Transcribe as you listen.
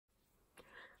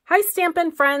Hi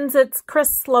Stampin' friends, it's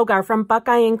Chris Slogar from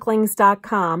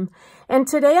BuckeyeInklings.com, and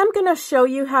today I'm going to show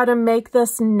you how to make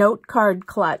this note card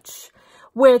clutch,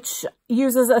 which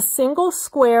uses a single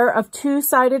square of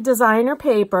two-sided designer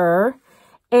paper,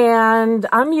 and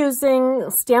I'm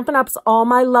using Stampin' Up's All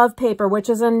My Love paper, which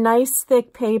is a nice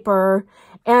thick paper,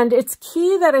 and it's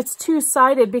key that it's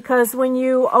two-sided because when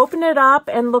you open it up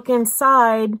and look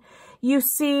inside, you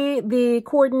see the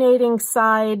coordinating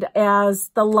side as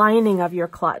the lining of your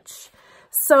clutch.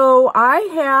 So I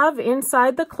have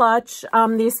inside the clutch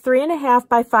these 3.5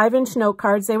 by 5 inch note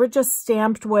cards. They were just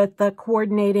stamped with the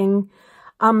coordinating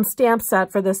stamp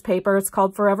set for this paper. It's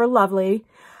called Forever Lovely.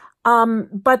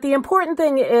 But the important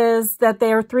thing is that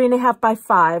they are 3.5 by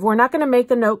 5. We're not going to make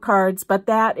the note cards, but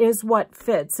that is what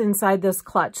fits inside this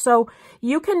clutch. So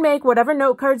you can make whatever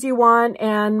note cards you want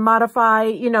and modify,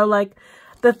 you know, like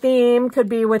the theme could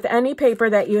be with any paper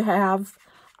that you have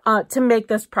to make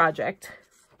this project.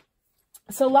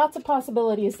 So lots of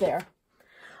possibilities there.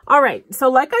 All right, so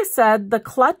like I said, the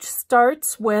clutch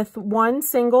starts with one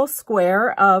single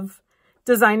square of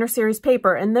designer series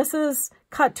paper, and this is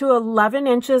cut to 11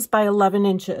 inches by 11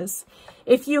 inches.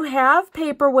 If you have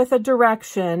paper with a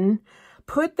direction,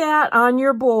 put that on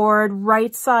your board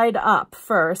right side up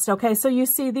first, okay? So you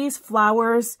see these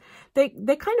flowers, they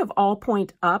kind of all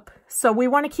point up. So we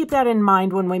want to keep that in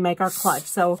mind when we make our clutch.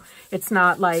 So it's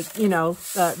not like, you know,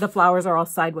 the flowers are all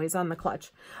sideways on the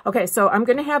clutch. Okay, so I'm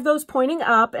going to have those pointing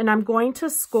up, and I'm going to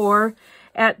score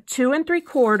at 2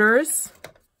 3/4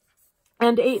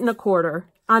 and 8 1/4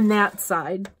 on that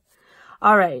side.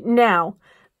 All right, now,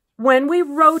 when we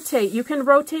rotate, you can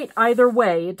rotate either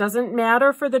way. It doesn't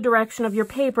matter for the direction of your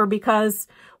paper because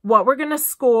what we're going to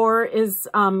score is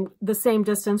the same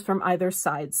distance from either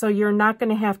side. So you're not going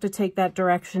to have to take that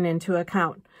direction into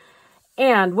account.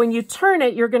 And when you turn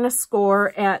it, you're going to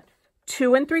score at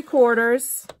 2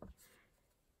 3/4,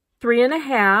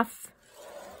 3.5,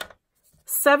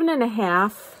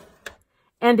 7.5,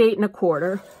 and 8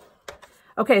 1/4.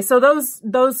 Okay, so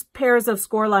those pairs of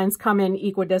score lines come in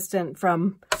equidistant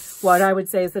from what I would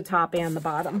say is the top and the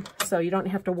bottom. So you don't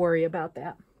have to worry about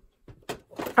that.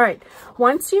 All right,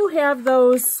 once you have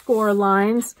those score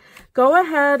lines, go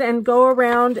ahead and go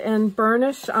around and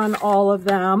burnish on all of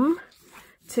them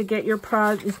to get your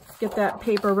get that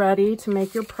paper ready to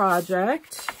make your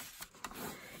project.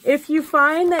 If you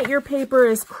find that your paper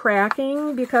is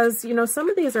cracking, because you know some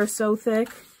of these are so thick,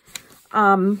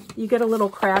 you get a little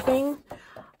cracking,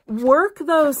 work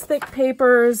those thick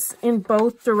papers in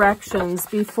both directions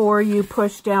before you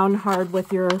push down hard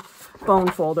with your bone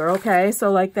folder, okay?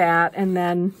 So like that, and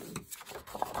then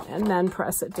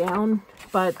press it down.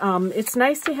 But it's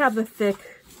nice to have the thick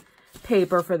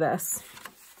paper for this.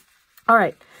 All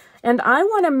right, and I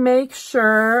want to make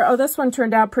sure, oh, this one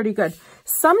turned out pretty good.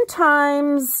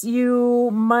 Sometimes you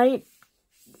might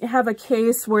have a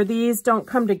case where these don't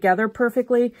come together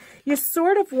perfectly. You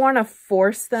sort of want to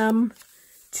force them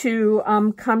to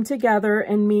come together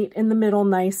and meet in the middle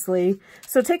nicely.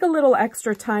 So take a little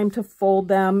extra time to fold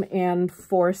them and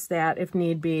force that if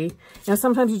need be. You know,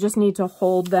 sometimes you just need to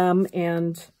hold them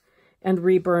and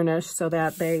re-burnish so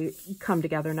that they come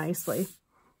together nicely.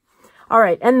 All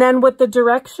right, and then with the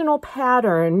directional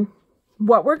pattern,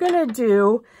 what we're going to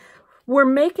do, we're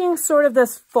making sort of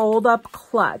this fold-up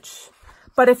clutch.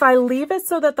 But if I leave it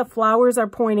so that the flowers are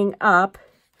pointing up,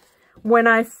 when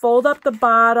I fold up the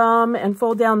bottom and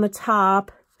fold down the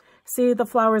top, see the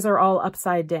flowers are all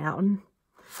upside down.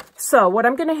 So what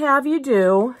I'm going to have you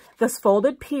do, this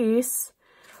folded piece,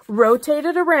 rotate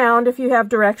it around if you have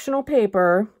directional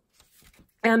paper,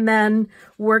 and then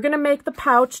we're going to make the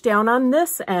pouch down on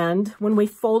this end. When we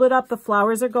fold it up, the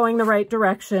flowers are going the right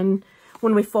direction.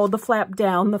 When we fold the flap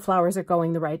down, the flowers are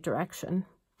going the right direction.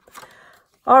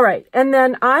 All right, and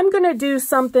then I'm going to do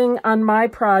something on my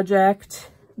project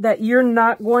that you're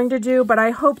not going to do, but I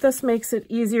hope this makes it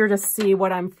easier to see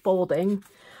what I'm folding.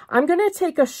 I'm going to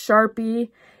take a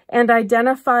Sharpie and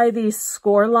identify these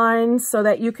score lines so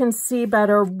that you can see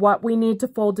better what we need to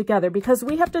fold together, because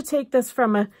we have to take this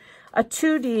from a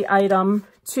 2D item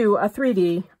to a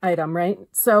 3D item, right?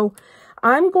 So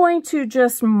I'm going to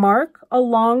just mark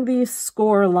along these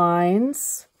score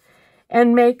lines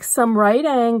and make some right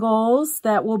angles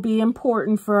that will be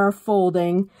important for our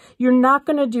folding. You're not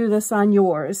going to do this on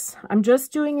yours. I'm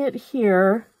just doing it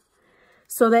here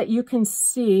so that you can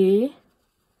see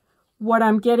what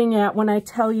I'm getting at when I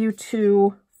tell you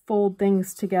to fold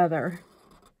things together.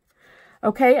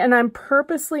 Okay, and I'm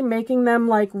purposely making them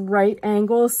like right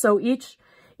angles, so each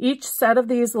set of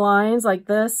these lines, like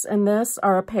this and this,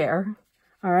 are a pair.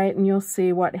 All right, and you'll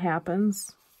see what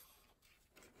happens.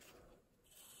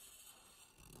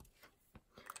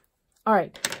 All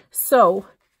right, so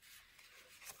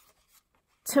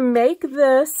to make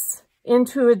this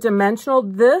into a dimensional,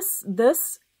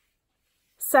 this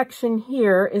section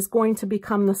here is going to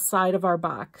become the side of our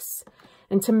box.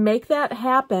 And to make that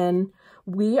happen,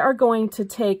 we are going to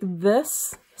take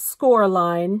this score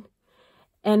line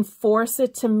and force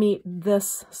it to meet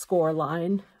this score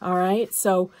line. All right,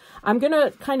 so I'm gonna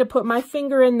kind of put my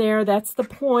finger in there. That's the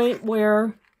point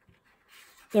where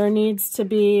there needs to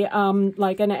be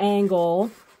like an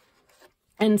angle,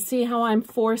 and see how I'm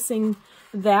forcing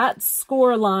that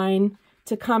score line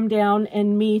to come down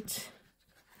and meet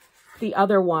the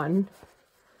other one.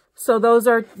 So those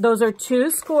are two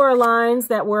score lines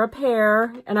that were a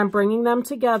pair, and I'm bringing them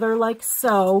together like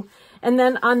so. And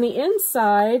then on the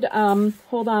inside,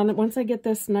 hold on, once I get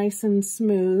this nice and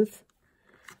smooth,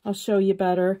 I'll show you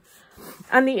better.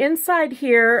 On the inside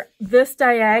here, this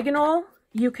diagonal,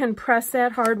 you can press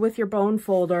that hard with your bone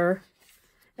folder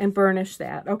and burnish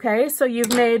that, okay? So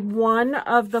you've made one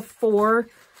of the 4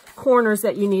 corners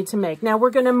that you need to make. Now we're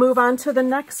gonna move on to the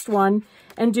next one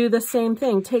and do the same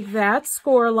thing. Take that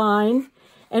score line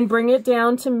and bring it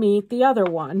down to meet the other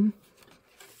one.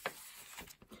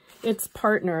 Its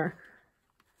partner.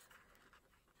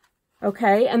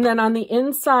 Okay, and then on the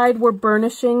inside, we're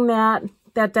burnishing that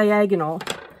diagonal.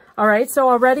 All right, so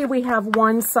already we have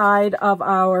one side of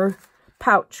our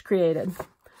pouch created.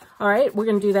 All right, we're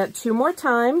gonna do that 2 more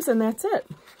times, and that's it.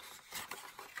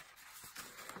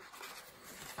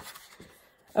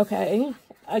 Okay,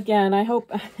 again, I hope,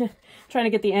 trying to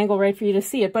get the angle right for you to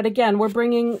see it, but again, we're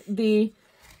bringing the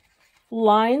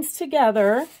lines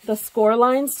together, the score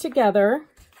lines together.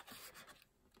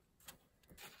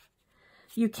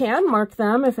 You can mark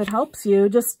them if it helps you.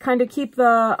 Just kind of keep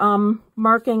the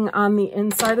marking on the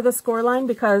inside of the score line,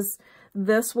 because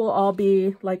this will all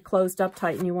be like closed up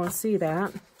tight and you won't see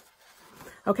that.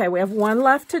 Okay, we have one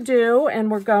left to do, and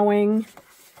we're going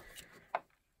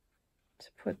to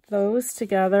put those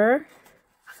together.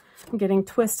 I'm getting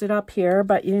twisted up here,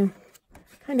 but you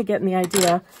kind of getting the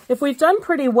idea. If we've done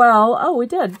pretty well, oh, we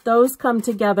did. Those come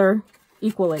together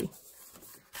equally.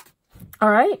 All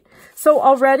right, so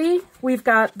already we've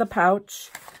got the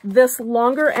pouch. This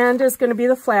longer end is going to be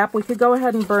the flap. We could go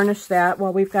ahead and burnish that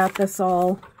while we've got this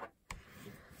all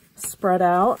spread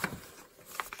out.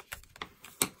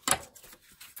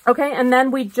 Okay, and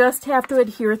then we just have to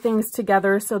adhere things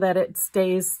together so that it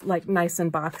stays like nice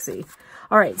and boxy.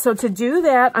 All right, so to do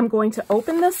that, I'm going to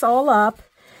open this all up,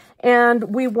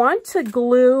 and we want to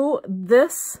glue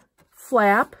this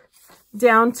flap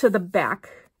down to the back,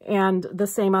 and the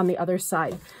same on the other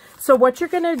side. So what you're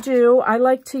going to do, I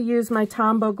like to use my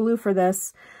Tombow glue for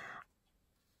this.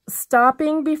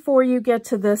 Stopping before you get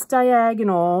to this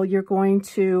diagonal, you're going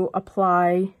to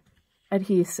apply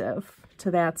adhesive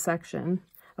to that section.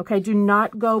 Okay, do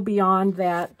not go beyond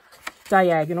that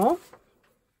diagonal.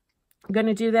 I'm going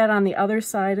to do that on the other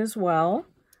side as well.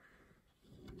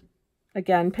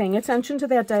 Again, paying attention to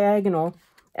that diagonal.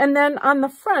 And then on the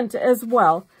front as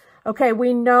well. Okay,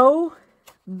 we know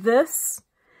this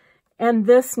and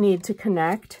this need to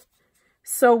connect,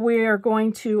 so we are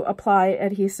going to apply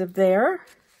adhesive there,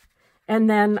 and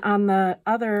then on the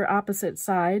other opposite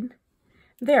side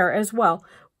there as well.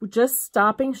 We're just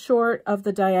stopping short of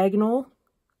the diagonal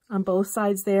on both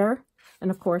sides there, and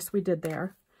of course we did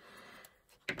there.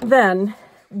 Then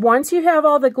once you have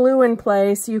all the glue in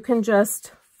place, you can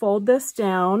just fold this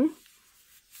down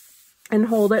and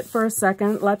hold it for a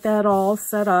second, let that all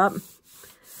set up.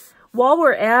 While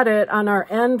we're at it, on our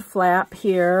end flap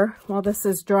here, while this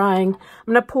is drying,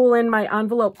 I'm going to pull in my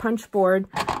envelope punch board.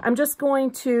 I'm just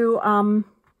going to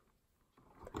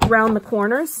round the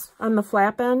corners on the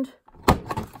flap end.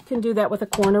 You can do that with a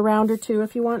corner rounder too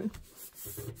if you want.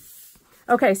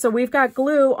 Okay, so we've got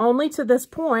glue only to this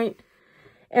point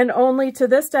and only to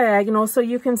this diagonal, so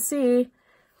you can see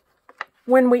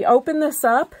when we open this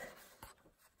up,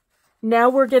 now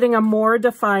we're getting a more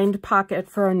defined pocket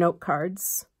for our note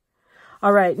cards.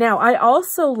 All right, now I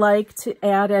also like to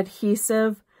add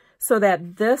adhesive so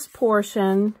that this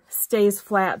portion stays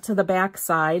flat to the back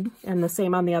side, and the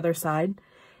same on the other side,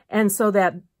 and so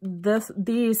that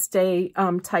these stay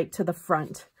tight to the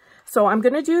front. So I'm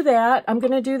going to do that. I'm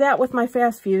going to do that with my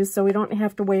fast fuse so we don't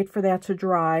have to wait for that to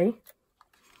dry.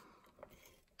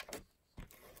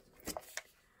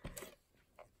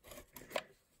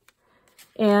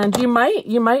 And you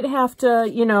might have to,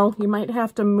 you might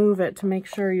have to move it to make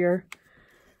sure you're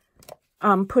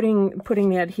putting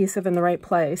the adhesive in the right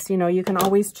place. You can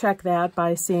always check that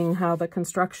by seeing how the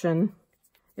construction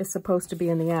is supposed to be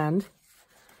in the end.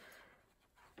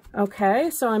 Okay,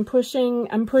 so I'm pushing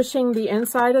the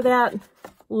inside of that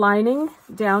lining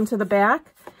down to the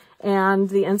back, and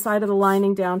the inside of the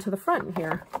lining down to the front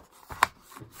here.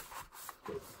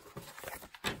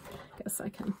 Guess I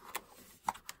can.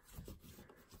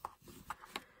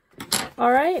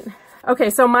 All right. Okay,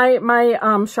 so my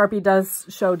Sharpie does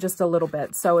show just a little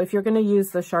bit. So if you're going to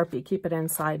use the Sharpie, keep it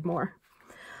inside more.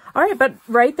 All right, but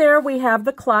right there we have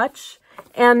the clutch.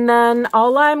 And then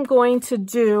all I'm going to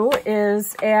do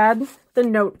is add the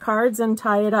note cards and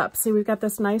tie it up. See, we've got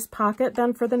this nice pocket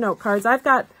then for the note cards. I've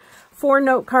got 4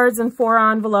 note cards and 4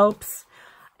 envelopes.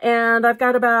 And I've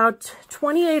got about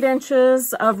 28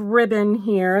 inches of ribbon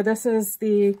here. This is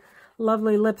the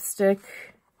lovely lipstick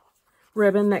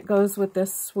ribbon that goes with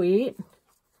this suite.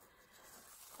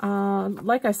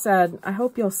 Like I said, I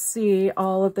hope you'll see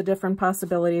all of the different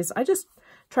possibilities. I just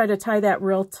try to tie that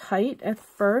real tight at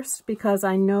first because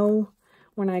I know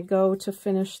when I go to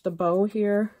finish the bow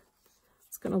here,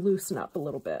 it's going to loosen up a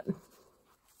little bit.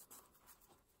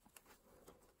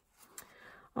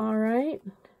 All right.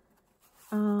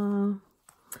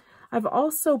 I've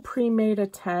also pre-made a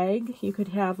tag. You could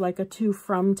have like a to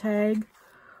from tag,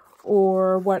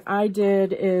 or what I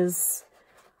did is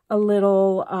a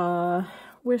little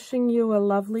wishing you a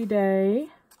lovely day.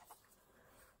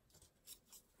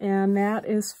 And that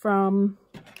is from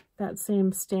that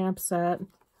same stamp set.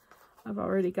 I've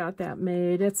already got that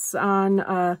made. It's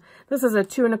on, this is a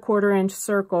 2 1/4 inch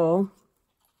circle.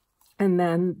 And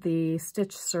then the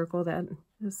stitch circle that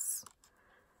is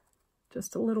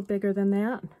just a little bigger than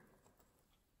that.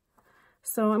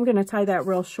 So I'm going to tie that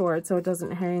real short so it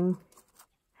doesn't hang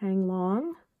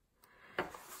long.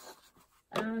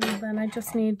 And then I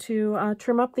just need to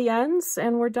trim up the ends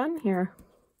and we're done here.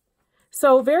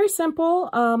 So very simple.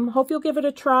 Hope you'll give it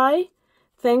a try.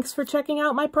 Thanks for checking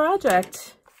out my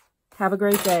project. Have a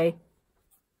great day.